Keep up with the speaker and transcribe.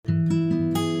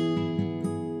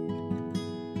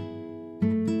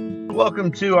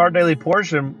Welcome to Our Daily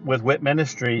Portion with WIT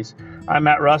Ministries. I'm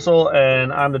Matt Russell,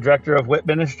 and I'm the director of WIT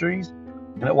Ministries.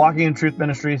 And at Walking in Truth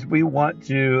Ministries, we want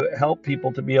to help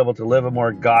people to be able to live a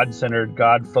more God-centered,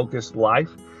 God-focused life,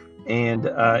 and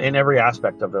in every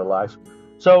aspect of their life.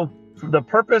 So the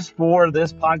purpose for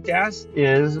this podcast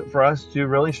is for us to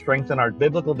really strengthen our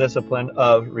biblical discipline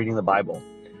of reading the Bible.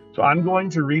 So I'm going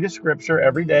to read a scripture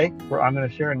every day where I'm going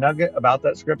to share a nugget about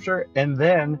that scripture, and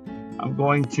then I'm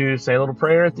going to say a little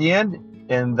prayer at the end,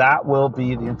 and that will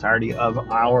be the entirety of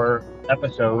our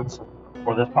episodes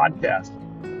for this podcast.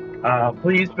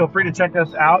 Please feel free to check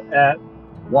us out at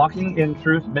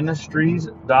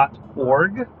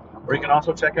walkingintruthministries.org, or you can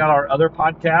also check out our other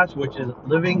podcast, which is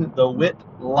Living the WIT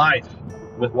Life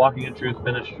with Walking in Truth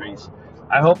Ministries.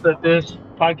 I hope that this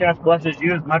podcast blesses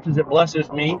you as much as it blesses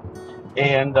me.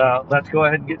 And let's go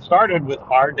ahead and get started with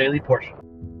our daily portion.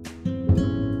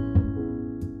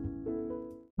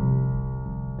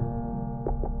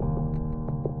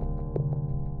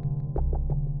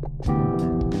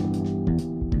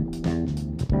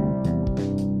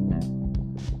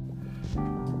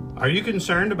 Are you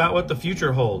concerned about what the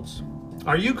future holds?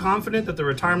 Are you confident that the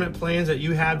retirement plans that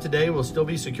you have today will still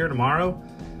be secure tomorrow?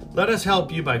 Let us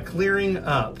help you by clearing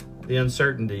up the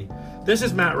uncertainty. This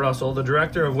is Matt Russell, the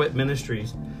director of WIT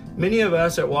Ministries. Many of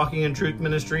us at Walking in Truth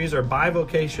Ministries are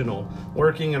bivocational,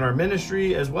 working in our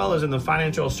ministry as well as in the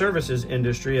financial services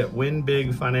industry at Win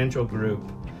Big Financial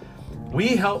Group. We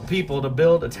help people to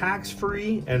build a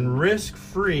tax-free and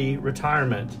risk-free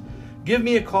retirement. Give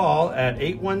me a call at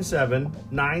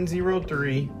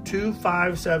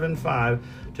 817-903-2575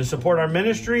 to support our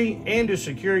ministry and to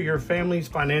secure your family's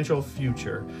financial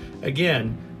future.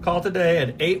 Again, call today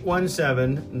at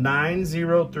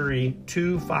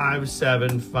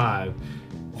 817-903-2575.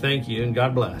 Thank you and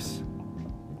God bless.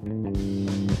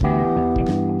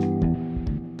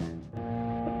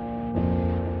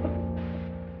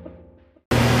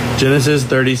 Genesis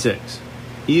 36.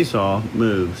 Esau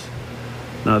moves.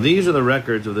 Now these are the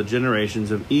records of the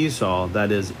generations of Esau,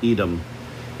 that is Edom.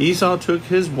 Esau took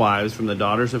his wives from the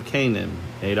daughters of Canaan,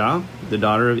 Adah, the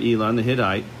daughter of Elon the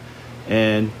Hittite,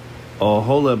 and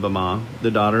Oholibamah,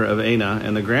 the daughter of Anah,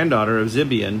 and the granddaughter of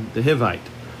Zibeon the Hivite.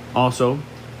 Also,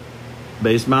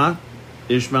 Basemath,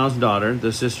 Ishmael's daughter,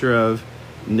 the sister of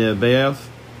Nebaioth.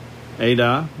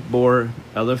 Adah bore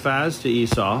Eliphaz to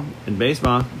Esau, and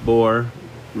Basemath bore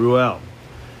Ruel.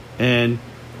 And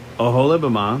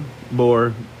Oholibamah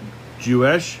bore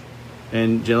Jeush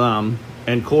and Jalam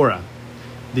and Korah.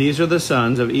 These are the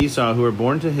sons of Esau who were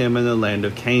born to him in the land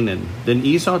of Canaan. Then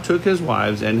Esau took his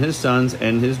wives and his sons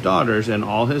and his daughters and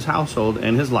all his household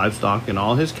and his livestock and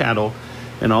all his cattle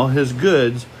and all his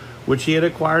goods which he had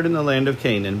acquired in the land of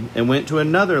Canaan, and went to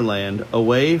another land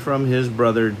away from his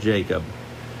brother Jacob.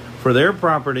 For their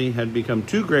property had become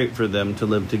too great for them to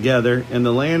live together, and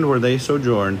the land where they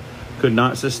sojourned could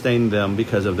not sustain them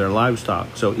because of their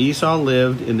livestock. So Esau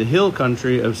lived in the hill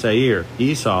country of Seir.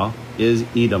 Esau is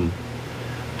Edom.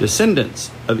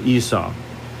 Descendants of Esau.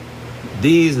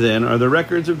 These then are the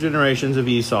records of generations of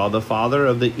Esau, the father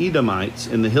of the Edomites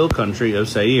in the hill country of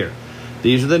Seir.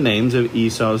 These are the names of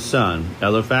Esau's son: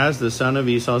 Eliphaz, the son of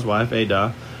Esau's wife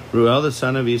Adah; Ruel, the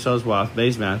son of Esau's wife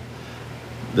Basemath.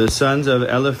 The sons of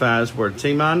Eliphaz were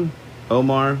Teman,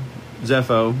 Omar,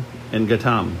 Zepho, and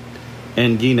Gatam,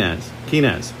 and Kenaz.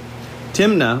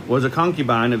 Timnah was a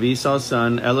concubine of Esau's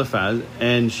son Eliphaz,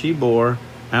 and she bore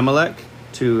Amalek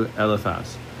to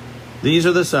Eliphaz. These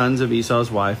are the sons of Esau's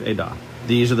wife Adah.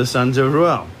 These are the sons of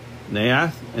Ruel: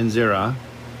 Naath and Zerah,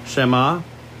 Shema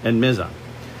and Mizah.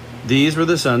 These were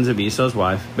the sons of Esau's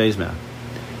wife Basemath.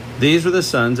 These were the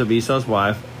sons of Esau's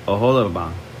wife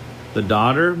Oholibamah, the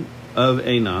daughter of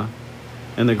Anah,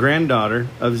 and the granddaughter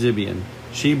of Zibeon.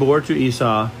 She bore to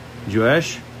Esau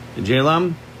Jeush,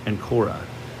 Jalam, and Korah.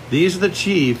 These are the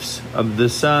chiefs of the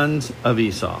sons of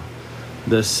Esau.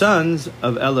 The sons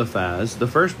of Eliphaz, the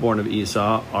firstborn of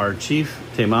Esau, are Chief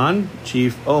Teman,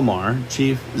 Chief Omar,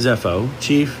 Chief Zepho,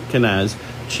 Chief Kenaz,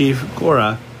 Chief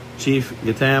Korah, Chief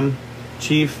Gatam,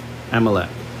 Chief Amalek.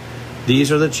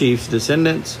 These are the chiefs'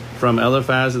 descendants from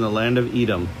Eliphaz in the land of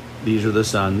Edom. These are the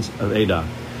sons of Adah.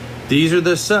 These are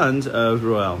the sons of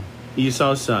Ruel,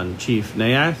 Esau's son: Chief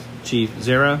Naath, Chief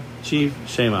Zerah, Chief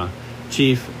Shema,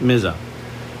 Chief Mizah.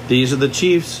 These are the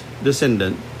chiefs'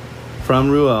 descendant from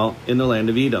Ruel in the land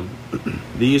of Edom.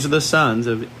 These are the sons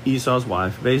of Esau's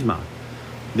wife Basemath.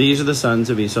 These are the sons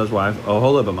of Esau's wife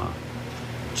Oholibamah: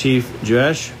 Chief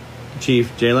Jeush, Chief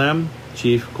Jalam,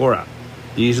 Chief Korah.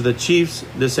 These are the chiefs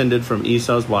descended from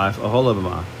Esau's wife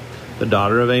Oholibamah, the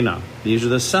daughter of Anah. These are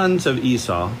the sons of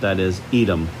Esau, that is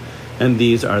Edom, and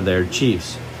these are their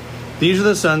chiefs. These are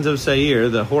the sons of Seir,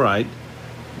 the Horite,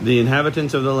 the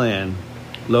inhabitants of the land: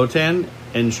 Lotan,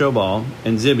 and Shobal,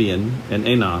 and Zibeon, and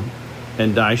Anah,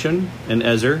 and Dishon, and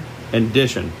Ezer, and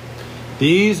Dishon.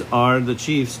 These are the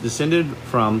chiefs descended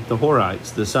from the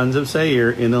Horites, the sons of Seir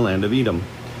in the land of Edom.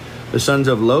 The sons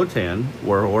of Lotan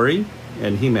were Hori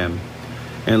and Hemam,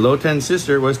 and Lotan's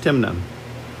sister was Timnah.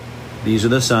 These are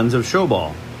the sons of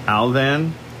Shobal: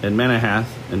 Alvan, and Manahath,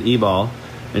 and Ebal,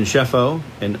 and Shepho,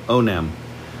 and Onam.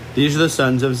 These are the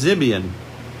sons of Zibeon: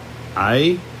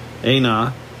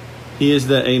 Anah. He is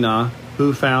the Anah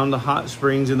who found the hot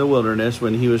springs in the wilderness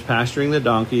when he was pasturing the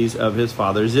donkeys of his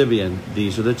father Zibeon.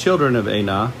 These are the children of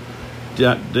Anah: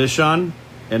 Dishon,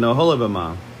 and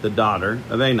Oholibamah, the daughter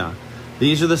of Anah.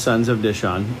 These are the sons of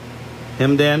Dishon: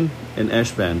 Hemdan, and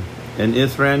Eshban, and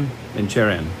Ithran, and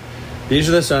Cheran. These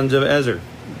are the sons of Ezer: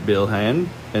 Bilhan,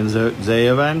 and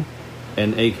Zaavan,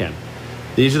 and Achan.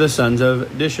 These are the sons of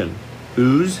Dishon: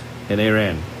 Uz, and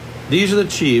Aran. These are the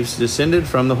chiefs descended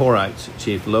from the Horites: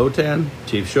 Chief Lotan,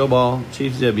 Chief Shobal,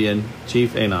 Chief Zibeon,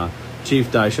 Chief Anah, Chief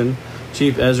Dishon,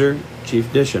 Chief Ezer, Chief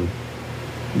Dishon.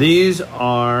 These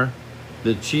are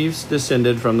the chiefs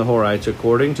descended from the Horites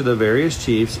according to the various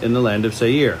chiefs in the land of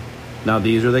Seir. Now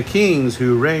these are the kings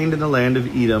who reigned in the land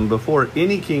of Edom before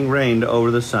any king reigned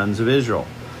over the sons of Israel.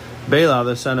 Bela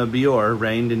the son of Beor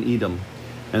reigned in Edom,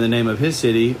 and the name of his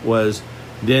city was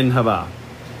Dinhabah.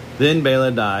 Then Bela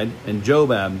died, and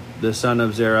Jobab the son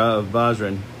of Zerah of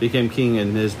Basran became king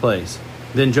in his place.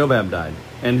 Then Jobab died,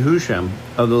 and Husham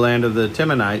of the land of the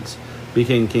Temanites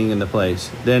became king in the place.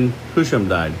 Then Husham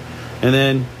died, and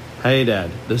then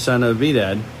Hadad the son of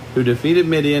Bedad, who defeated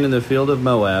Midian in the field of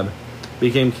Moab,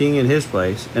 became king in his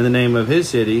place, and the name of his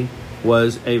city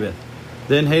was Avith.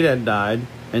 Then Hadad died,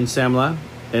 and Samlah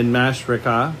and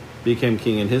Mashrekah became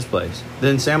king in his place.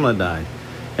 Then Samlah died,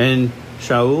 and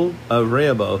Shaul of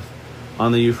Rehoboth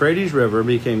on the Euphrates River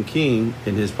became king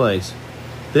in his place.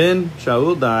 Then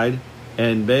Shaul died,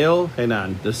 and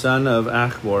Baal-Hanan the son of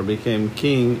Achbor became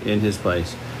king in his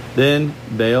place. Then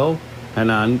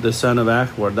Baal-Hanan the son of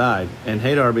Achbor died, and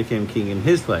Hadar became king in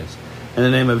his place, and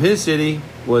the name of his city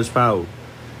was Pau.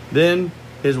 Then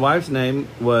his wife's name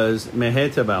was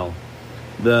Mehetabel,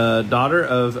 the daughter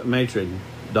of Matred,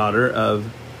 daughter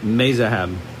of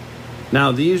Mezahab.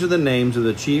 Now these are the names of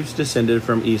the chiefs descended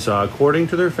from Esau, according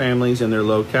to their families and their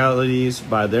localities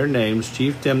by their names: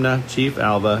 Chief Timnah, Chief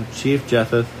Alva, Chief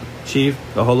Jetheth, Chief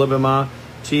Oholibamah,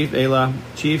 Chief Elah,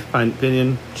 Chief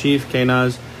Pinion, Chief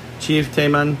Kenaz, Chief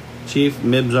Taman, Chief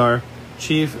Mibzar,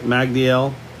 Chief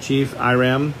Magdiel, Chief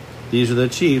Iram. These are the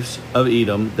chiefs of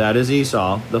Edom, that is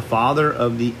Esau, the father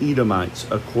of the Edomites,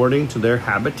 according to their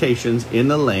habitations in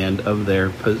the land of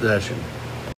their possession.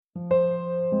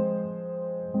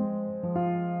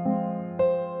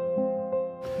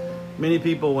 Many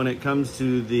people, when it comes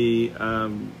to the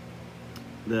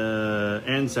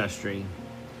ancestry,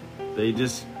 they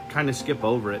just kind of skip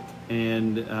over it,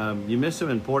 and you miss some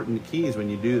important keys when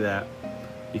you do that,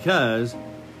 because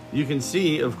you can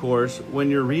see, of course,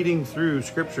 when you're reading through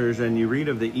scriptures and you read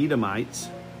of the Edomites,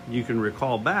 you can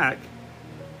recall back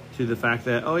to the fact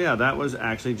that, oh yeah, that was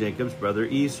actually Jacob's brother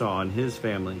Esau and his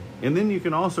family. And then you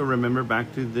can also remember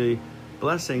back to the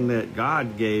blessing that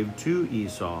God gave to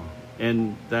Esau,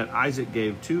 and that Isaac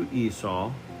gave to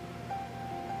Esau,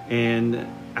 and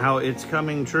how it's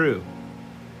coming true.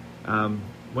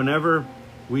 Whenever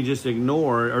we just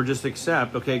ignore or just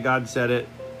accept, okay, God said it,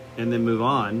 and then move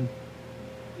on,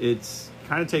 it's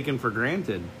kind of taken for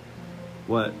granted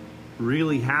what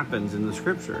really happens in the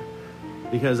scripture.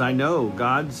 Because I know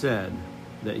God said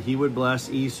that he would bless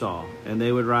Esau, and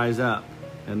they would rise up,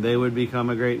 and they would become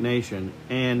a great nation,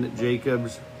 and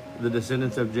the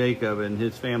descendants of Jacob and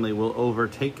his family will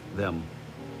overtake them.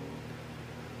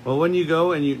 Well, when you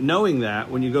go and knowing that,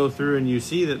 when you go through and you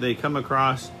see that they come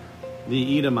across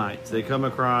the Edomites, they come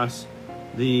across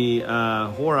the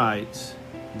Horites,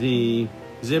 the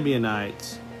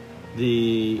Zibeonites,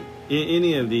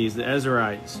 any of these, the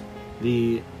Ezerites,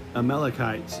 the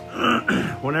Amalekites,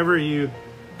 whenever you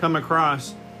come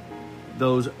across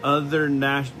those other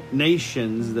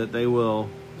nations that they will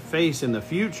face in the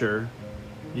future,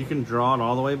 you can draw it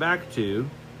all the way back to,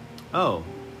 oh,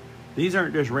 these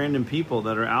aren't just random people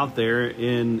that are out there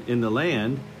in the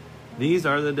land. These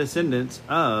are the descendants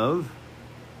of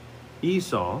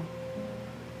Esau,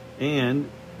 and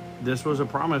this was a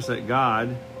promise that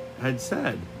God had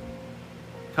said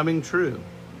coming true.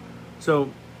 So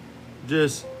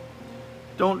just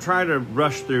don't try to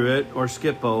rush through it or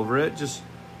skip over it. Just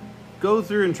go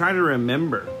through and try to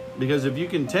remember, because if you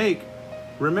can take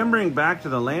remembering back to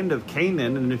the land of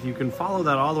Canaan, and if you can follow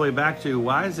that all the way back to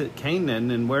why is it Canaan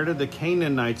and where did the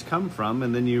Canaanites come from,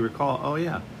 and then you recall, oh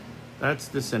yeah, that's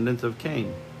descendants of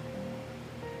Cain.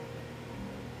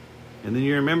 And then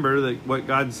you remember that what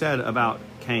God said about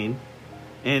Cain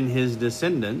and his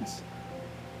descendants,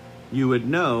 you would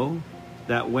know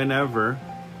that whenever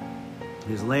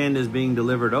his land is being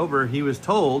delivered over, he was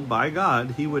told by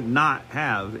God he would not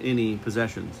have any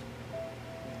possessions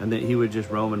and that he would just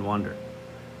roam and wander.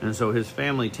 And so his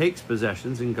family takes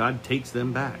possessions and God takes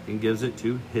them back and gives it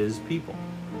to his people.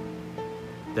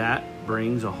 That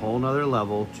brings a whole nother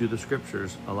level to the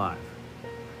scriptures alive.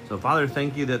 So Father,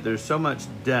 thank you that there's so much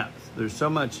depth. There's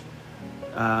so much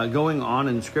going on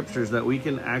in scriptures that we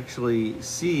can actually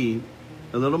see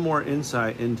a little more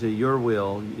insight into your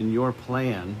will and your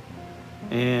plan.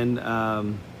 And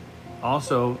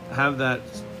also have that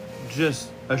just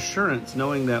assurance,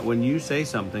 knowing that when you say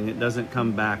something, it doesn't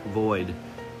come back void.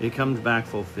 It comes back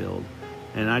fulfilled.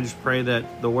 And I just pray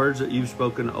that the words that you've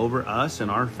spoken over us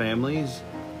and our families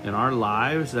and our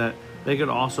lives, that they could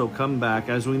also come back,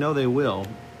 as we know they will,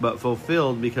 but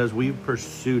fulfilled because we've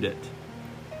pursued it,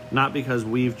 not because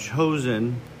we've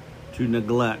chosen to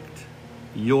neglect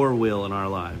your will in our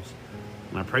lives.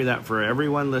 And I pray that for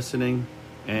everyone listening,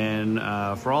 and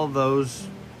for all those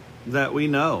that we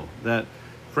know, that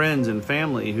friends and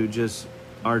family who just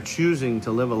are choosing to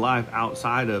live a life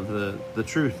outside of the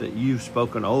truth that you've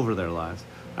spoken over their lives.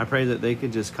 I pray that they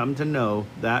could just come to know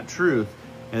that truth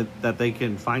and that they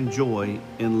can find joy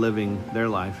in living their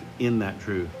life in that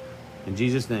truth. In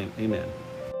Jesus' name, amen.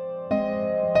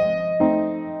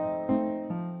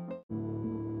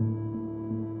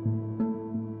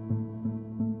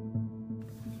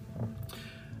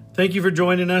 Thank you for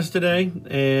joining us today,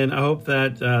 and I hope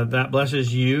that that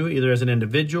blesses you either as an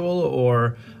individual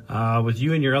or with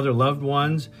you and your other loved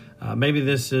ones. Maybe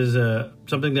this is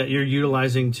something that you're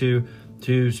utilizing to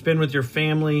spend with your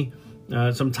family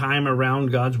some time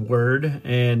around God's Word,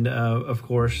 and of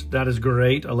course, that is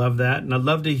great. I love that, and I'd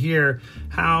love to hear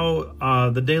how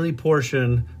the Daily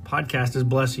Portion podcast is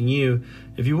blessing you.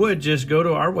 If you would, just go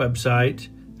to our website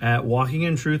at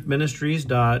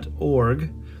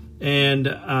walkingintruthministries.org. And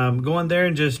go on there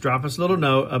and just drop us a little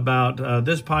note about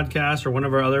this podcast or one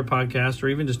of our other podcasts, or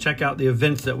even just check out the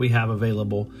events that we have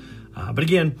available. But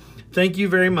again, thank you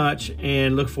very much,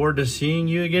 and look forward to seeing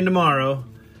you again tomorrow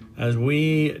as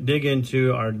we dig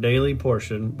into our daily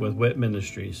portion with WIT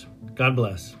Ministries. God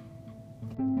bless.